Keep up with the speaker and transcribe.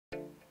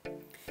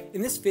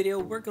In this video,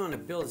 we're going to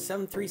build a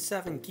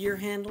 737 gear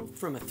handle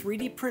from a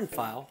 3D print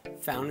file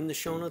found in the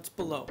show notes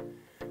below.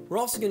 We're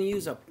also going to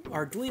use a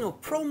Arduino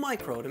Pro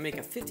Micro to make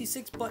a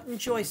 56-button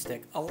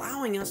joystick,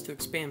 allowing us to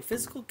expand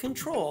physical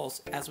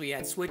controls as we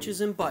add switches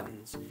and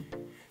buttons.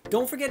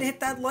 Don't forget to hit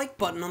that like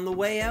button on the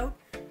way out.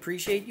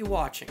 Appreciate you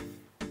watching.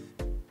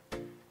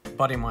 A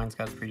buddy of mine's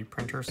got a 3D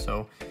printer,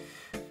 so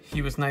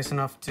he was nice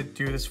enough to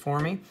do this for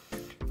me.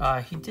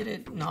 He did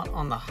it not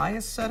on the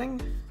highest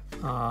setting,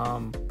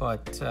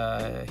 but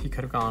he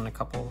could have gone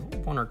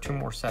one or two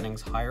more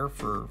settings higher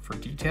for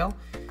detail.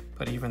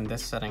 But even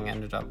this setting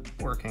ended up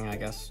working, I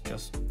guess,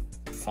 just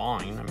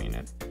fine. I mean,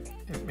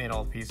 it made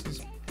all the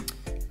pieces.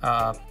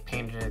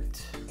 Painted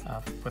it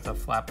with a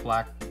flat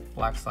black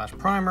 /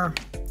 primer,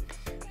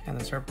 and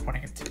then started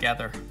putting it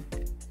together.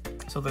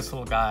 So this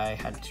little guy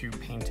had to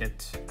paint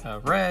it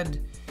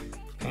red,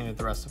 painted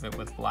the rest of it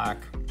with black.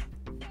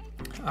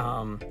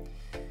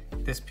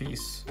 This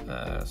piece,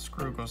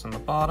 screw goes in the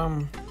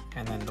bottom,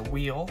 and then the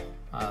wheel.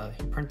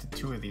 He printed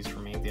two of these for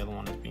me. The other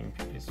one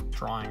is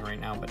drawing right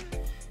now, but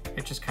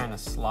it just kind of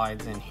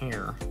slides in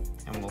here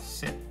and will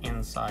sit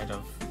inside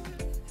of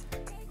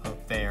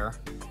there.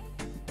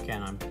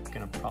 Again, I'm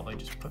gonna probably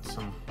just put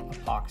some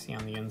epoxy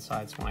on the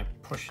inside, so when I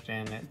push it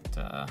in,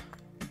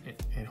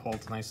 it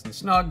holds nice and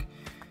snug.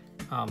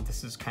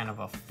 This is kind of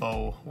a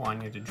faux one.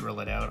 You had to drill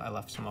it out. I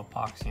left some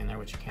epoxy in there,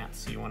 which you can't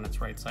see when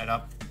it's right side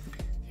up.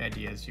 The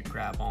idea is you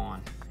grab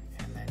on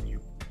and then you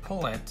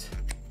pull it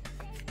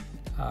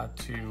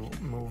to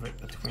move it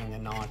between the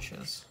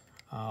notches.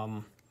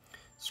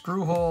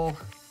 Screw hole,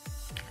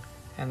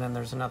 and then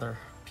there's another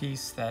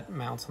piece that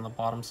mounts on the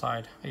bottom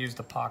side. I used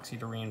epoxy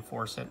to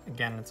reinforce it.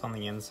 Again, it's on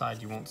the inside.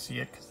 You won't see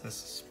it because this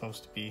is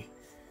supposed to be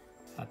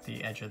at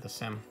the edge of the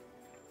sim.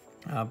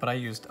 But I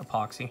used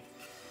epoxy.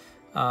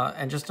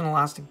 And just an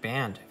elastic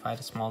band. If I had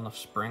a small enough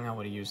spring, I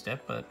would have used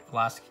it, but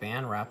elastic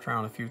band wrapped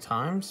around a few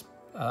times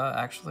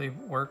actually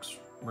works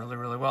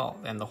really well.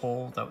 And the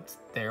hole that's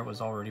there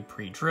was already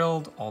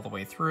pre-drilled all the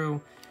way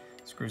through.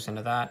 Screws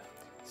into that.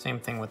 Same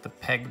thing with the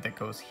peg that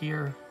goes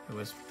here. It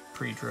was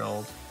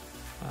pre-drilled.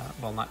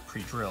 Well, not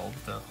pre-drilled.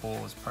 The hole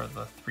was part of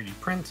the 3D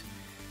print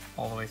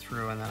all the way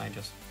through, and then I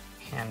just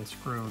hand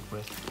screwed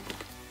with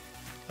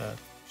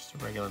just a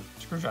regular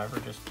screwdriver,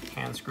 just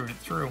hand screwed it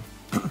through.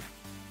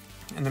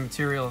 And the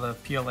material, the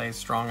PLA, is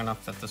strong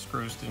enough that the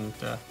screws didn't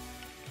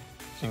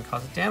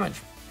cause it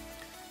damage.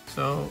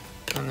 So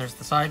then there's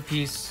the side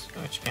piece,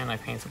 which again I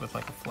painted with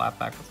like a flat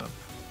back with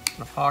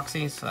an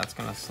epoxy, so that's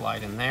going to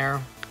slide in there.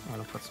 I'm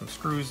going to put some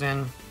screws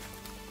in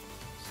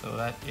so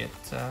that it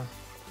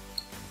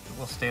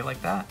will stay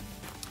like that.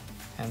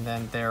 And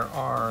then there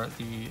are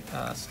the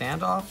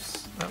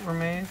standoffs that were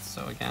made,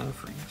 so again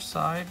for each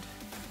side.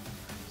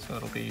 So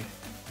it'll be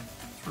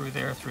through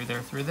there,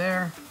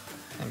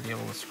 and be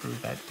able to screw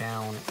that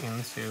down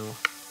into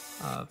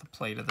the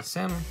plate of the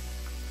sim.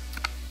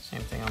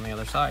 Same thing on the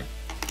other side.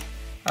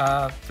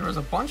 There was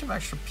a bunch of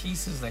extra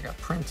pieces that got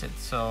printed,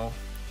 so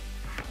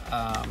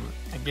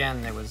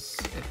again,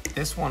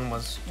 this one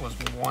was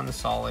one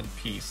solid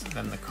piece,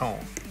 then the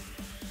cone.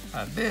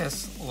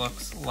 This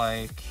looks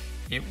like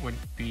it would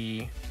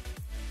be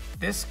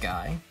this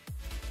guy.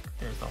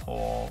 There's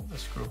the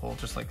screw hole,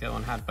 just like the other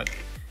one had, but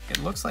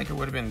it looks like it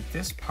would have been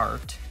this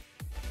part,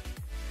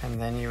 and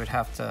then you would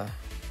have to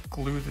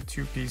glue the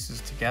two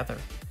pieces together.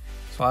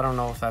 So I don't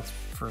know if that's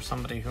for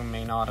somebody who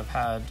may not have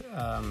had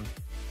a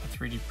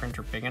 3D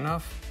printer big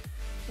enough,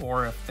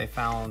 or if they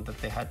found that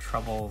they had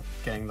trouble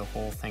getting the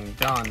whole thing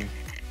done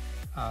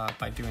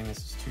by doing this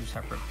as two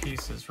separate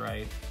pieces,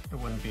 right? It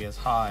wouldn't be as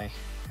high,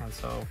 and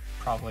so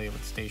probably it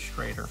would stay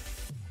straighter.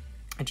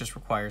 It just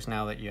requires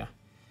now that you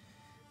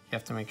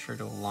have to make sure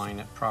to align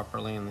it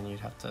properly, and then you'd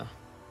have to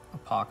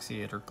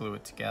epoxy it or glue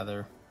it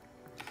together.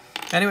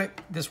 Anyway,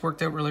 this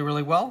worked out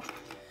really well.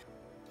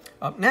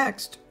 Up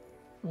next,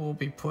 we'll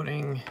be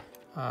putting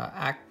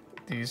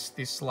these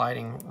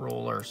sliding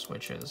roller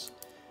switches,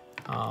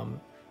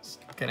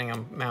 getting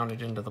them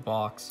mounted into the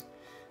box.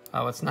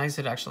 What's nice,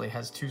 it actually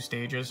has two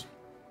stages.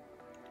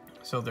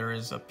 So there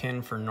is a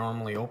pin for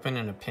normally open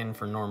and a pin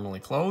for normally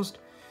closed.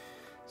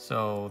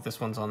 So this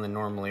one's on the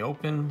normally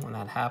open. When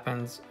that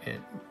happens, it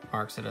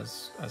marks it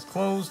as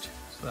closed.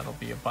 So that'll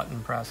be a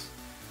button press.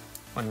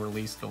 When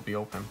released, they'll be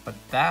open. But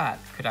that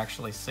could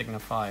actually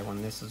signify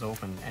when this is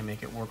open and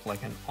make it work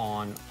like an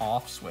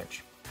on-off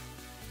switch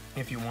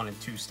if you wanted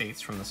two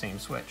states from the same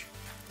switch.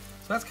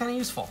 So that's kind of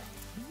useful.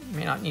 You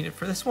may not need it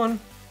for this one.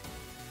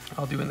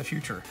 I'll do in the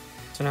future.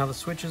 So now the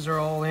switches are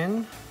all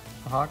in.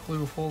 The hot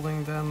glue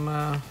holding them,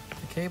 the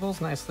cables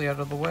nicely out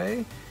of the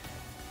way.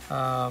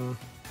 Little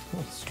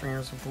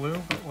stringers of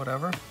glue, but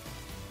whatever.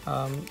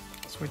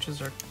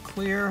 Switches are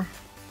clear,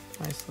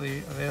 nicely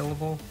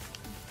available.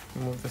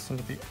 Move this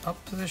into the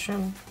up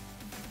position,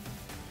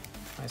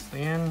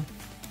 nicely in,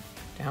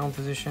 down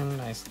position,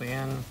 nicely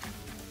in,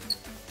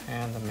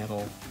 and the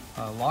middle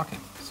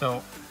locking.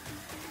 So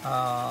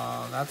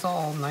that's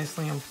all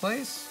nicely in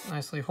place,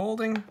 nicely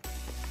holding.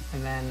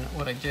 And then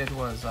what I did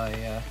was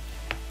I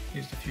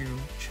used a few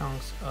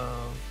chunks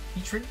of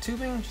heat shrink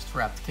tubing just to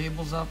wrap the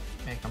cables up,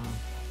 make them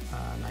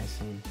nice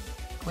and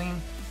clean.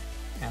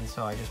 And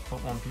so I just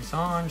put one piece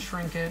on,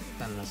 shrink it,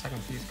 then the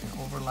second piece can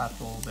overlap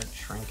a little bit,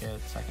 shrink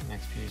it,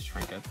 next piece,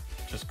 shrink it,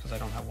 just because I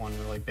don't have one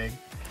really big,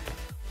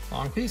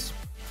 long piece.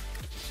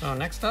 So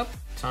next up,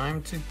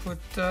 time to put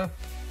the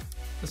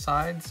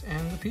sides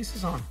and the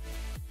pieces on.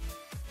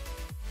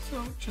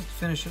 So just to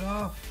finish it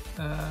off,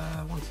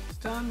 once it's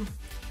done,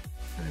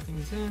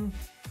 everything's in.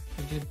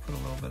 I did put a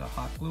little bit of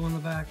hot glue on the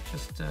back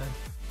just to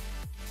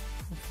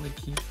hopefully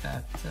keep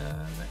that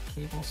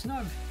cable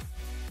snug.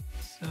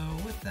 So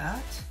with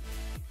that,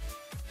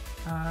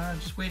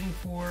 just waiting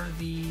for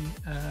the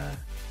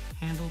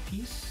handle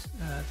piece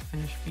to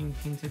finish being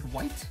painted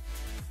white.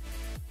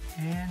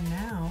 And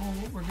now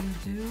what we're going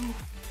to do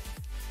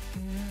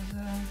is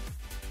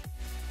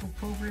we'll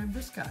program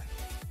this guy.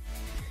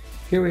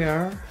 Here we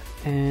are,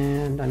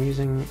 and I'm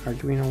using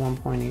Arduino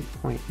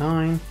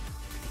 1.8.9,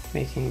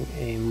 making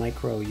a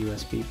micro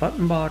USB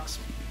button box.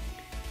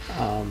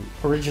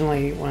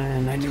 Originally,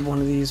 when I did one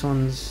of these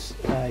ones,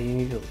 you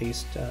need at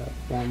least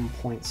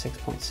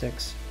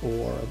 1.6.6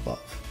 or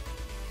above.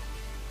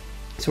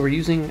 So we're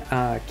using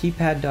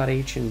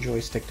keypad.h and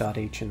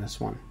joystick.h in this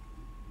one.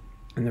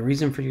 And the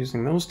reason for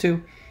using those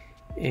two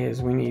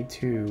is we need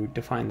to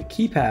define the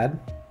keypad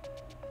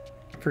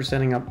for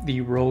setting up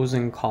the rows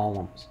and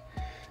columns.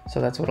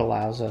 So that's what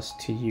allows us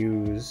to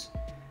use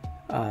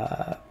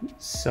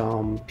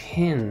some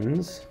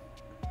pins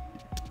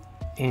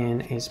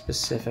in a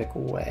specific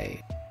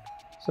way.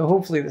 So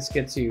hopefully this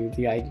gets you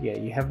the idea.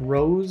 You have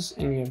rows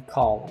and you have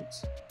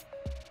columns.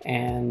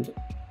 And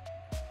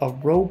a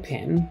row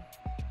pin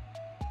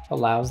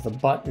allows the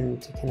button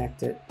to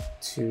connect it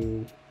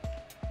to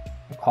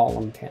a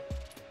column pin.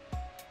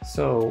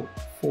 So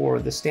for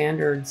the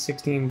standard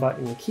 16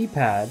 button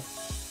keypad,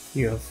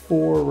 you have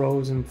 4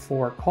 rows and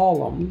 4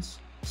 columns.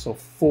 So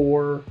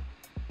 4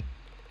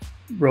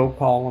 row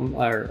column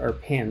or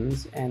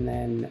pins, and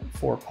then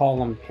 4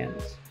 column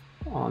pins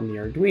on the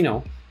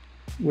Arduino,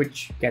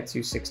 which gets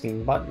you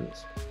 16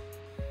 buttons.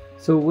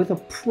 So with a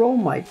Pro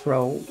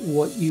Micro,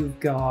 what you've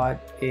got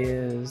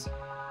is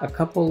a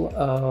couple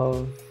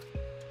of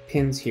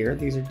pins here.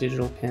 These are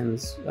digital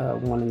pins,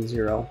 1 and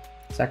 0.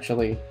 It's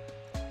actually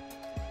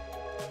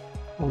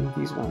one of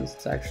these ones,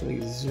 it's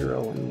actually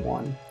 0 and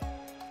 1.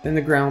 Then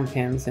the ground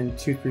pins, and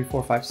 2, 3,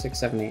 4, 5, 6,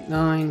 7, 8,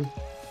 9,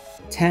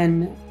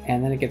 10,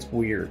 and then it gets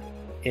weird.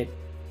 It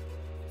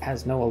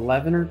has no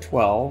 11 or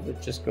 12,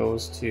 it just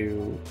goes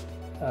to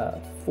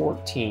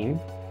 14,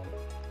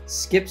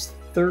 skips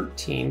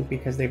 13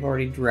 because they've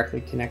already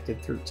directly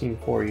connected 13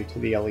 for you to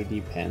the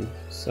LED pin,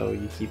 so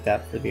you keep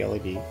that for the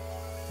LED,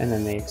 and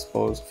then they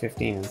expose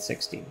 15 and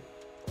 16.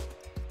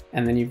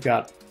 And then you've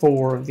got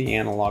 4 of the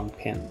analog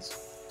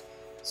pins.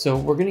 So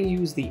we're going to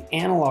use the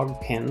analog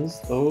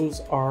pins. Those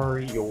are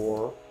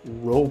your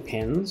row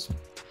pins,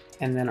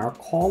 and then our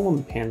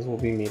column pins will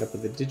be made up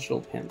of the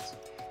digital pins.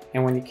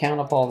 And when you count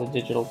up all the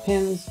digital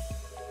pins,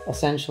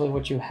 essentially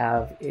what you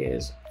have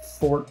is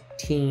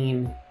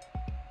 14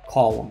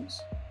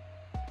 columns.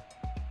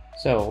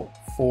 So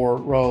 4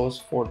 rows,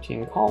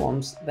 14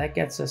 columns, that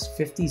gets us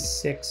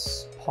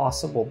 56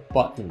 possible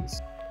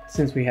buttons.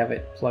 Since we have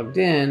it plugged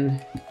in,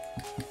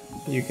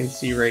 you can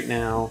see right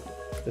now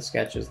the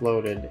sketch is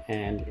loaded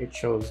and it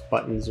shows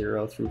button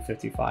 0 through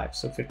 55,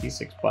 so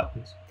 56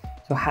 buttons.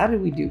 So how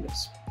did we do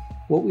this?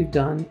 What we've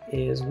done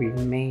is we've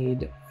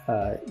made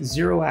a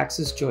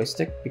 0-axis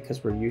joystick,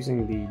 because we're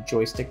using the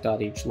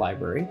joystick.h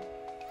library,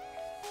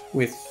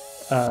 with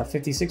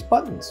 56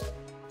 buttons.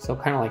 So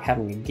kind of like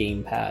having a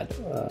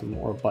gamepad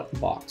or a button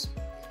box.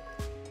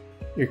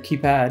 Your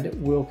keypad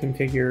will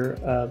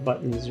configure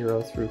button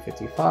 0 through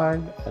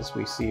 55, as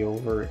we see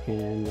over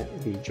in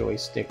the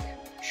joystick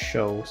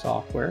show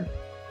software.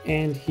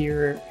 And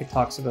here it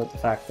talks about the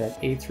fact that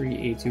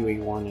A3, A2,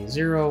 A1,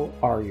 A0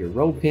 are your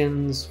row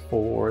pins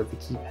for the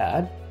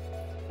keypad,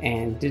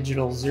 and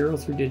digital 0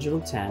 through digital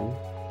 10,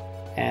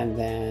 and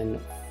then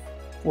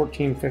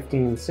 14,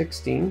 15, and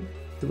 16,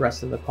 the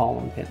rest of the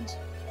column pins.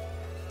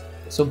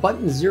 So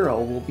button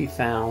 0 will be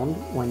found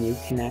when you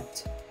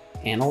connect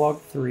analog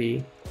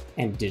 3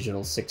 and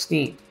digital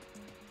 16,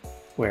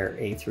 where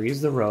A3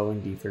 is the row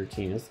and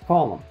D13 is the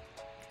column.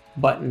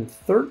 Button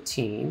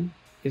 13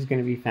 is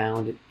going to be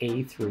found at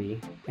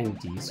A3 and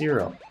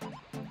D0.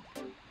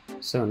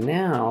 So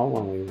now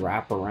when we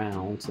wrap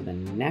around to the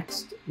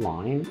next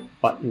line,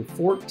 button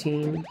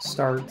 14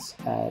 starts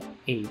at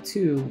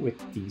A2 with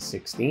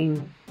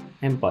D16,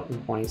 and button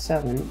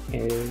 27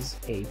 is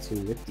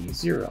A2 with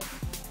D0.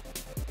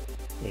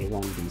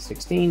 A1,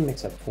 D16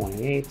 makes up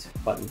 28,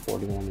 button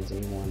 41 is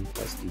A1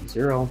 plus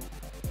D0.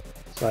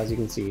 So as you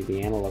can see,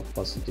 the analog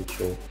plus the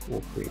digital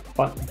will create a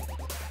button.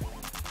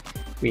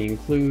 We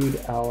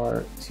include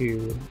our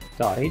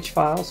 2.h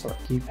files, so our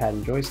keypad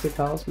and joystick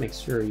files. Make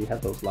sure you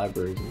have those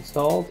libraries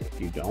installed.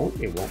 If you don't,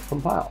 it won't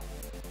compile.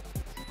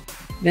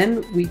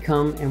 Then we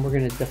come and we're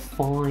going to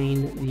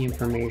define the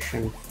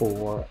information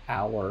for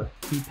our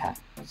keypad.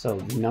 So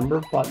the number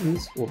of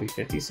buttons will be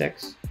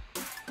 56,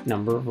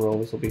 number of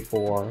rows will be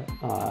 4,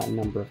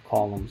 number of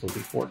columns will be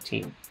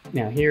 14.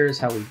 Now here's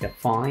how we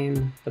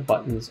define the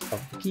buttons of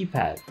the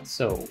keypad.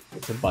 So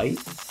it's a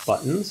byte,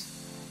 buttons,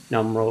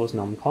 num rows,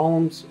 num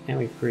columns, and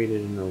we've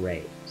created an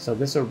array. So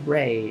this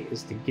array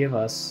is to give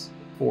us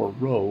 4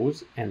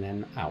 rows and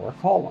then our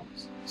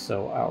columns.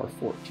 So our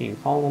 14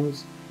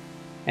 columns,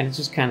 and it's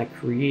just kind of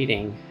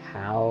creating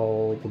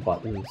how the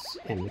buttons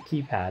and the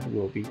keypad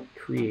will be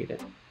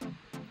created.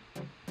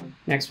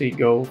 Next we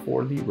go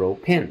for the row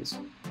pins.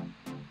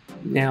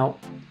 Now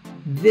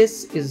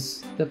this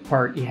is the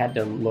part you had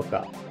to look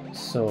up.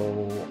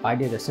 So I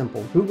did a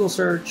simple Google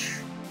search,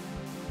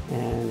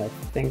 and I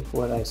think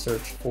what I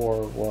searched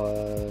for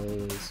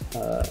was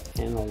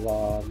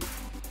analog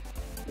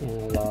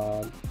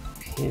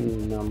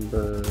pin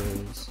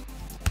numbers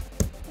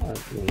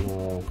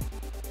Arduino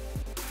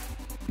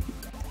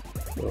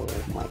Pro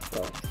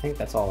Micro. I think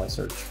that's all I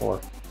searched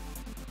for.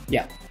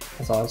 Yeah,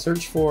 that's all I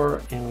searched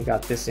for, and we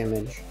got this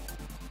image,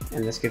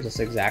 and this gives us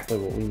exactly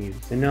what we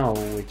needed to know,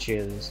 which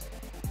is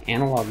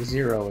analog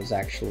 0 is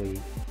actually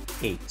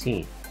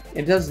 18.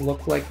 It does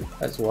look like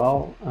as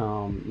well,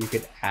 you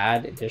could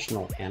add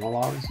additional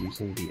analogs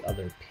using the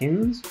other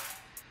pins,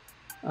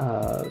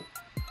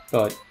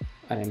 but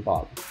I didn't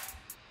bother.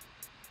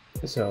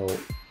 So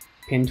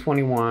pin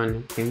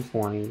 21, pin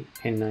 20,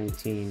 pin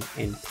 19,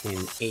 and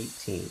pin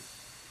 18.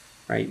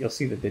 Right? You'll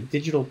see that the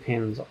digital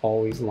pins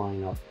always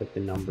line up with the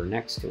number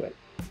next to it.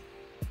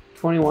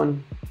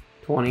 21,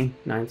 20,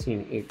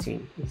 19,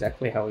 18.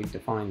 Exactly how we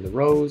define the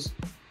rows,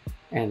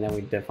 and then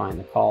we define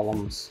the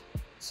columns.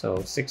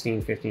 So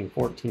 16, 15,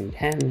 14,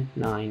 10,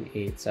 9,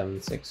 8,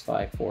 7, 6,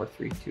 5, 4,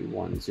 3, 2,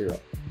 1, 0.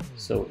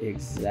 So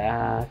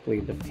exactly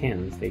the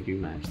pins, they do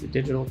match the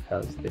digital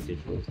because the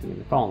digital is doing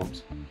the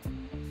columns.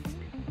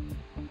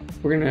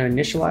 We're going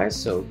to initialize,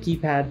 so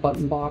keypad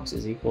button box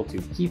is equal to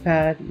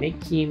keypad,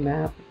 make key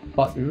map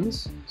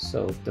buttons,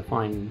 so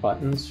define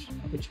buttons,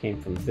 which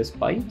came from this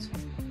byte,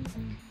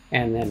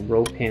 and then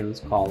row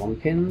pins, column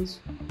pins,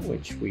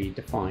 which we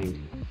defined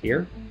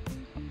here,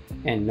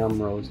 and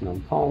num rows,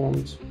 num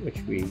columns, which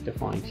we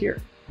defined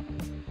here.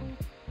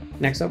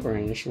 Next up, we're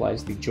going to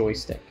initialize the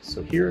joystick.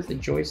 So here at the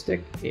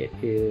joystick, it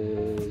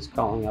is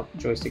calling up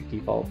joystick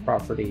default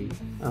property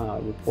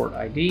report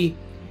ID,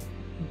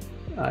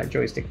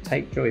 joystick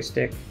type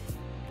joystick,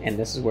 and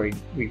this is where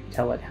we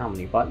tell it how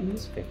many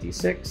buttons,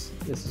 56.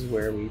 This is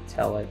where we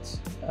tell it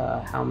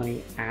how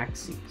many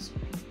axes.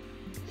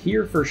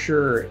 Here for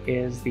sure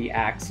is the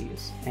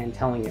axes and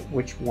telling it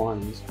which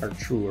ones are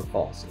true or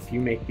false. If you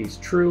make these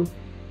true,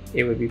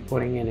 it would be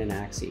putting in an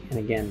axis. And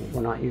again,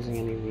 we're not using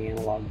any of the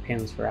analog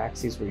pins for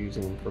axes, we're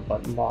using them for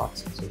button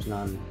box, because there's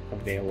none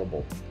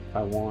available. If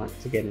I want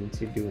to get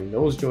into doing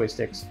those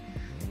joysticks,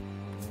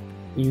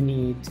 you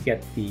need to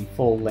get the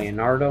full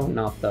Leonardo,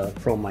 not the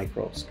Pro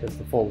Micros, because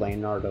the full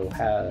Leonardo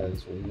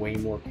has way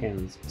more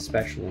pins,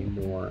 especially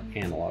more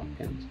analog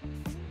pins.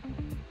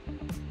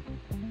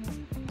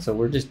 So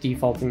we're just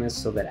defaulting this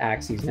so that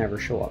axes never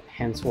show up.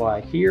 Hence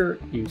why here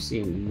you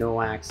see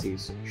no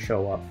axes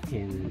show up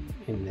in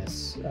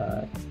this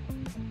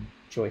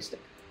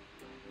joystick.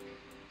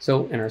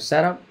 So in our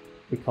setup,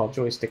 we call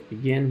joystick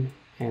begin,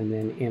 and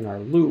then in our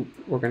loop,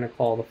 we're going to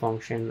call the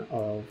function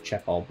of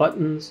check all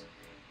buttons,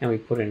 and we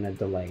put in a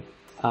delay.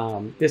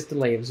 This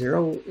delay of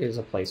 0 is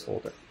a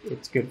placeholder.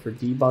 It's good for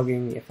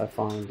debugging. If I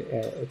find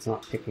it's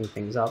not picking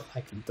things up, I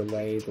can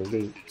delay the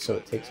loop so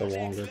it takes a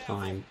longer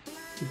time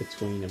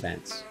between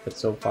events. But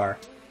so far,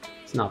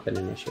 it's not been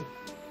an issue.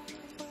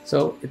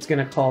 So it's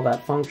going to call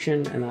that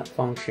function, and that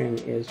function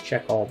is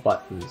check all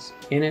buttons.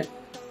 In it,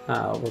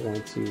 we're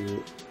going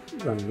to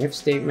run an if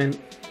statement,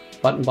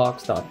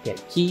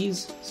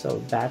 buttonbox.getKeys.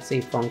 So that's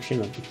a function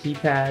of the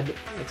keypad.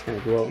 It's going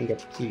to go out and get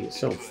the keys.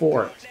 So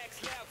for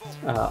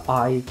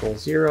I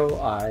equals 0,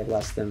 I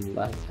less than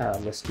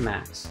list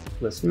max.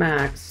 List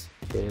max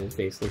is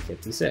basically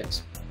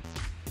 56.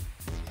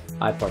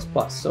 I plus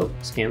plus. So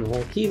scan the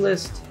whole key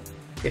list.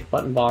 If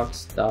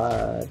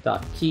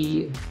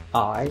buttonbox.key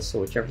I, so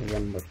whichever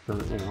one we're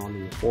currently on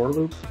in the for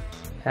loop,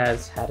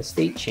 has had a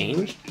state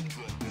change.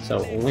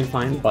 So only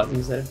find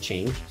buttons that have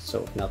changed.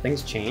 So if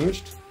nothing's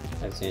changed,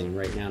 as in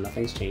right now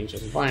nothing's changed,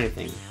 doesn't find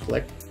anything.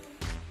 Click,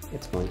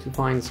 it's going to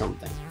find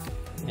something,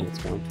 and it's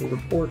going to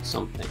report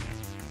something.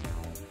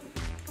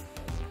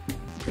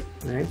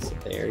 Alright, so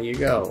there you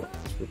go.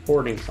 It's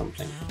reporting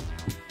something.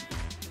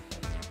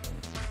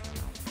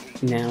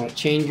 Now it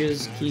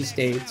changes key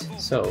state,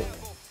 so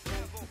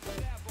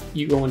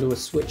you go into a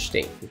switch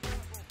statement.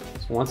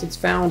 So once it's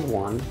found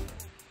one,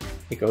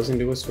 it goes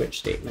into a switch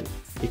statement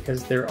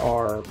because there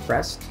are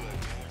pressed,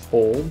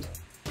 hold.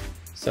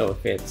 So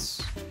if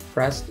it's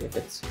pressed, if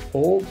it's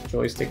hold,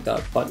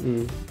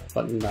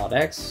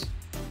 joystick.button.x,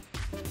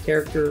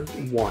 character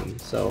 1.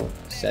 So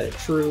set it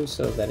true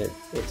so that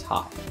it's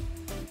hot.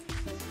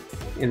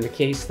 In the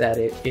case that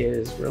it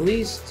is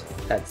released,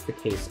 that's the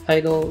case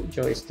idle,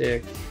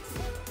 joystick,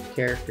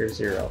 character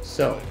 0.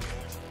 So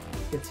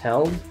it's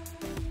held,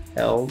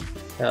 held,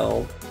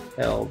 held,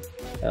 held,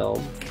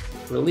 held,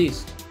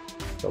 released,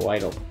 go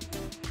idle.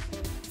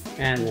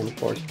 And then of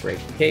course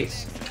break the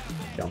case,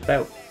 jump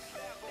out.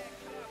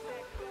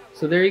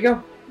 So there you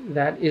go.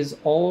 that is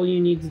all you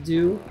need to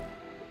do.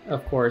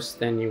 Of course,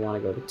 then you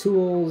want to go to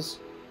Tools.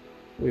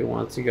 We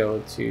want to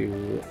go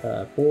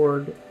to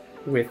Board.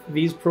 With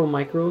these Pro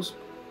Micros,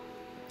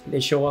 they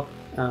show up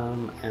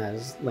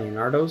as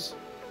Leonardo's.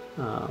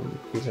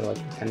 These are like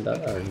 $10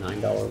 or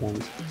 $9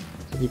 ones.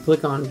 So if you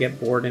click on Get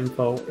Board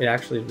Info, it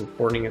actually is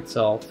reporting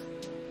itself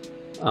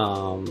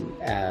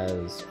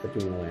as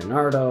Arduino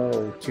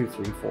Leonardo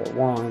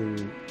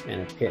 2341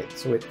 and a PID.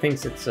 So it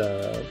thinks it's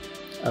a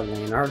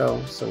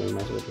Leonardo, so we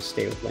might as well just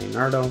stay with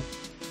Leonardo.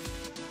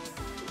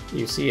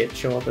 You see it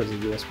show up as a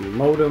USB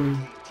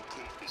modem.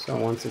 So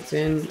once it's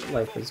in,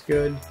 life is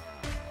good.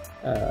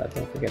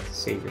 Don't forget to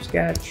save your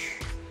sketch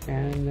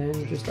and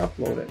then just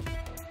upload it.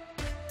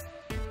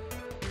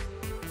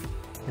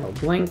 It'll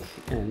blink,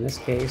 and in this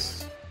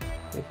case,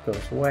 it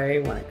goes away.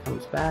 When it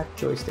comes back,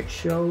 joystick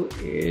show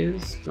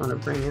is going to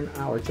bring in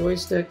our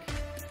joystick,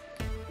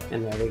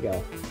 and there we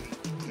go.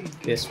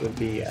 This would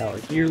be our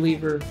gear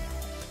lever,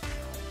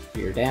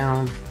 gear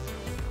down.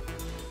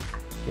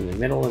 In the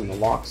middle, in the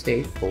lock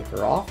state, both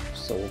are off,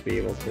 so we'll be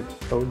able to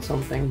code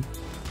something,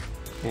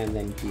 and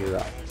then gear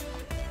up.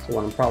 So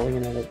what I'm probably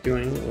going to end up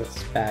doing with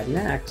SPAD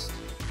next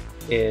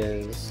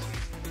is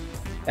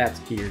that's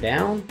gear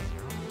down.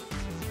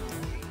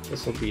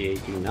 This will be a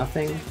do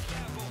nothing.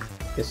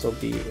 This will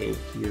be a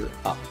gear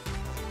up.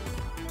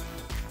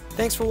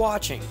 Thanks for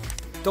watching.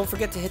 Don't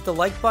forget to hit the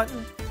like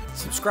button,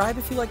 subscribe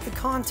if you like the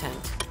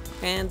content,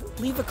 and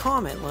leave a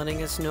comment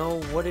letting us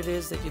know what it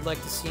is that you'd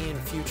like to see in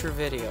future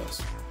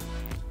videos.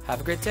 Have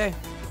a great day.